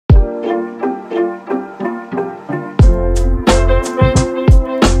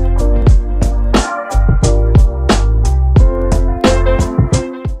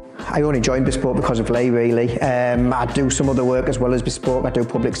only joined Bespoke because of Lee, really. I do some other work as well as Bespoke. I do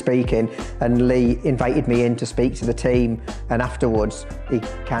public speaking, and Lee invited me in to speak to the team, and afterwards he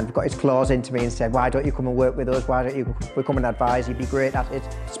kind of got his claws into me and said, why don't you come and work with us, why don't you become an advisor, you'd be great at it.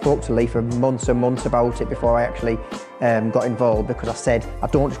 Spoke to Lee for months and months about it before I actually got involved, because I said, I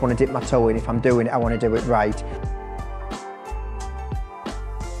don't just want to dip my toe in, if I'm doing it, I want to do it right.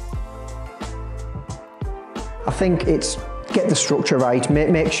 I think it's get the structure right,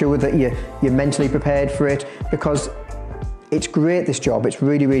 make sure that you're mentally prepared for it, because it's great, this job, it's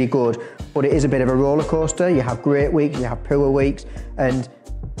really, really good, but it is a bit of a roller coaster. You have great weeks, you have poor weeks, and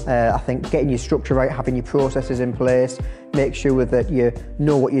I think getting your structure right, having your processes in place, make sure that you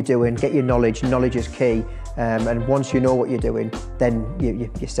know what you're doing, get your knowledge is key, and once you know what you're doing, then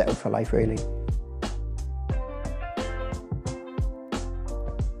you're set up for life, really.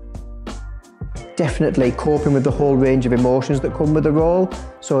 Definitely coping with the whole range of emotions that come with the role.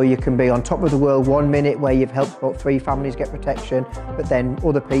 So you can be on top of the world one minute where you've helped about 3 families get protection, but then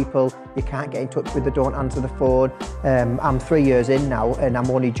other people you can't get in touch with, they don't answer the phone. I'm 3 years in now, and I'm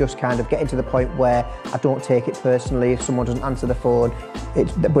only just kind of getting to the point where I don't take it personally if someone doesn't answer the phone.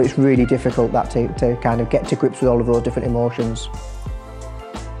 But it's really difficult to kind of get to grips with all of those different emotions.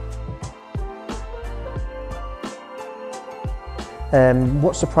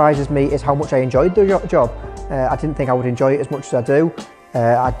 What surprises me is how much I enjoyed the job. I didn't think I would enjoy it as much as I do.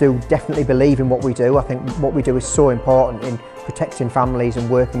 I do definitely believe in what we do. I think what we do is so important in protecting families and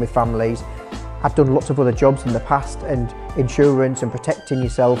working with families. I've done lots of other jobs in the past, and insurance and protecting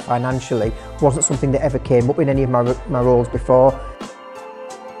yourself financially wasn't something that ever came up in any of my roles before.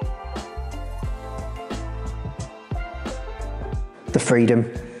 The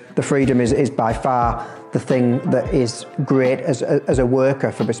freedom is by far the thing that is great as a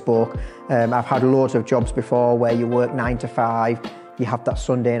worker for Bespoke. I've had loads of jobs before where you work 9 to 5, you have that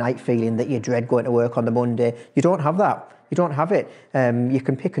Sunday night feeling that you dread going to work on the Monday. You don't have that. You don't have it. You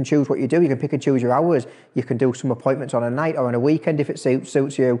can pick and choose what you do. You can pick and choose your hours. You can do some appointments on a night or on a weekend if it suits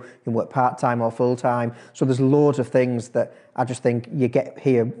you. You can work part-time or full-time. So there's loads of things that I just think you get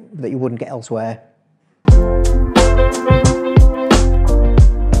here that you wouldn't get elsewhere.